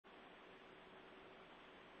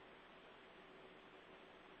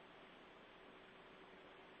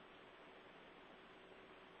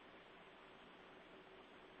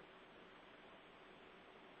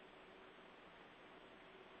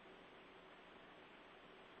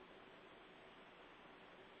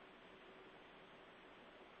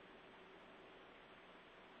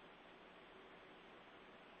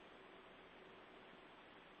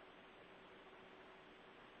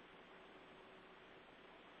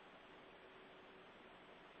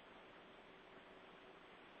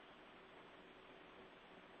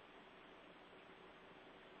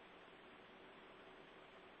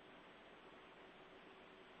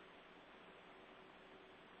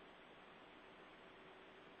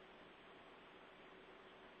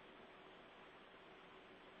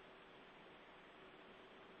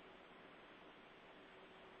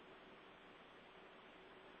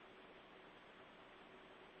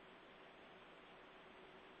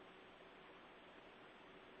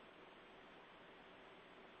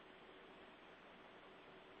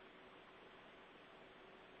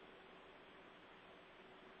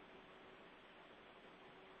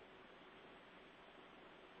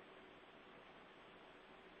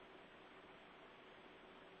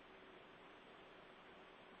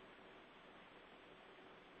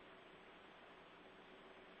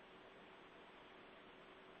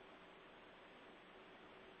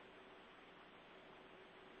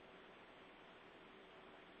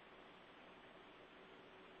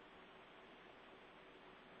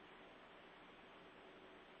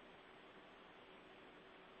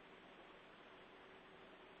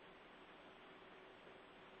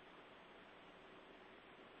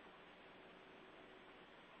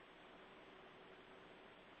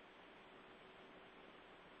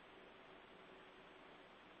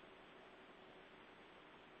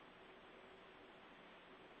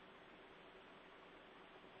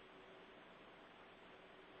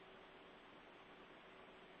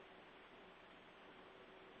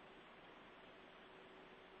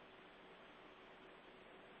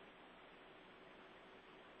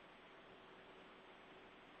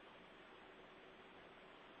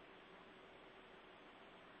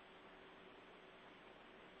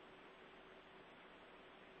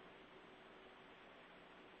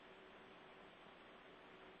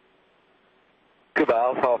Scuba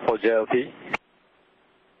Alpha for JLP.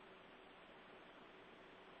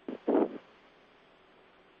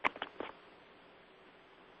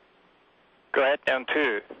 Go ahead,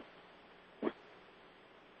 M2.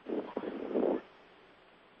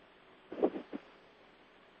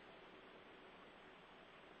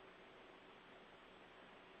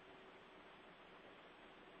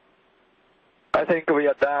 I think we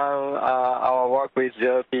are done our work with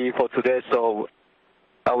JLP for today, so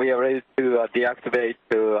we are ready to deactivate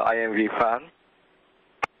the IMV fan.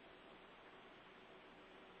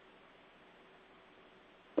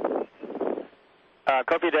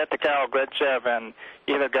 Copy that, Carol. Great job, and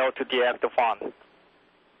either go to deactivate the fan.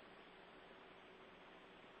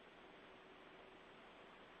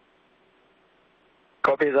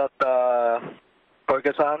 Copy that,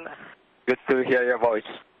 Koike-san. Good to hear your voice.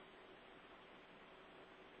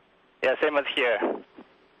 Yeah, same as here.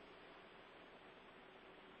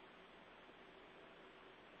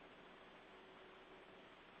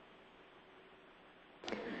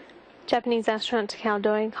 Japanese astronaut Takao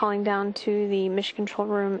Doi calling down to the mission control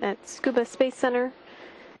room at Tsukuba Space Center,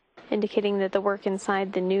 indicating that the work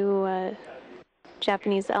inside the new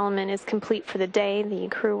Japanese element is complete for the day. The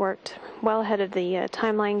crew worked well ahead of the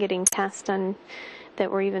timeline, getting tasks done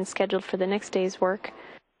that were even scheduled for the next day's work.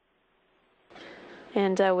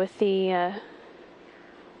 And with the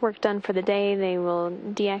work done for the day, they will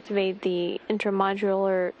deactivate the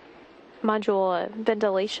intramodular module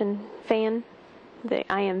ventilation fan, the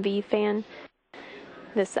IMV fan.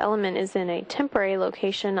 This element is in a temporary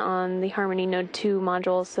location on the Harmony Node 2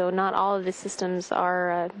 module, so not all of the systems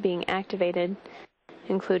are being activated,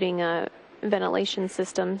 including ventilation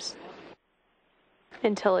systems,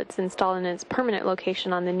 until it's installed in its permanent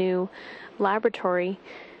location on the new laboratory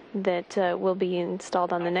that will be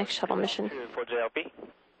installed on the next shuttle mission. For JLP.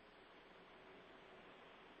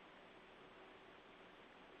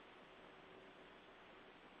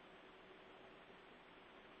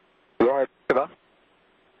 Go ahead, Scuba.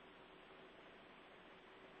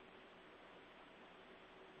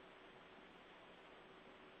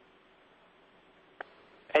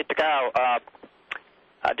 Hey, Takao,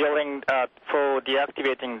 during for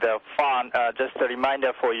deactivating the fan, just a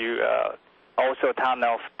reminder for you, also turn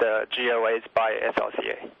off the GOAs by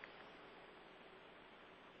SLCA.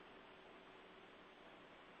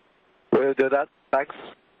 We'll do that. Thanks.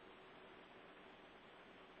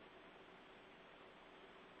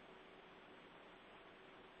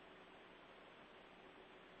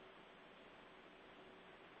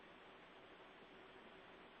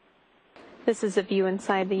 This is a view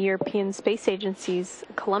inside the European Space Agency's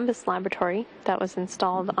Columbus laboratory that was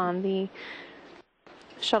installed on the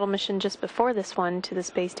shuttle mission just before this one to the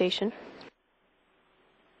space station.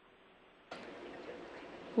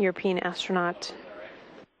 European astronaut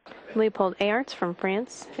Leopold Aerts from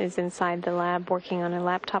France is inside the lab working on a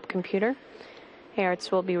laptop computer.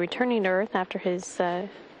 Aerts will be returning to Earth after his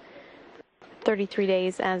 33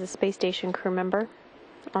 days as a space station crew member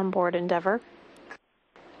on board Endeavour.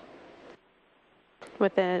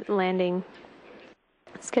 With the landing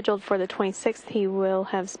scheduled for the 26th, he will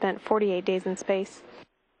have spent 48 days in space.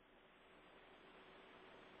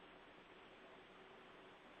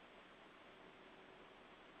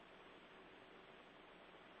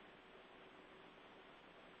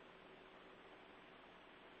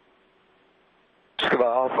 Scuba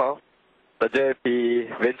Alpha, the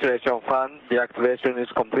JP ventilation fan deactivation is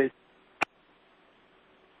complete.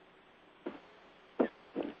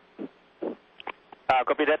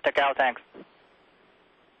 Copy that, Takao, thanks.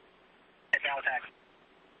 Takao, thanks.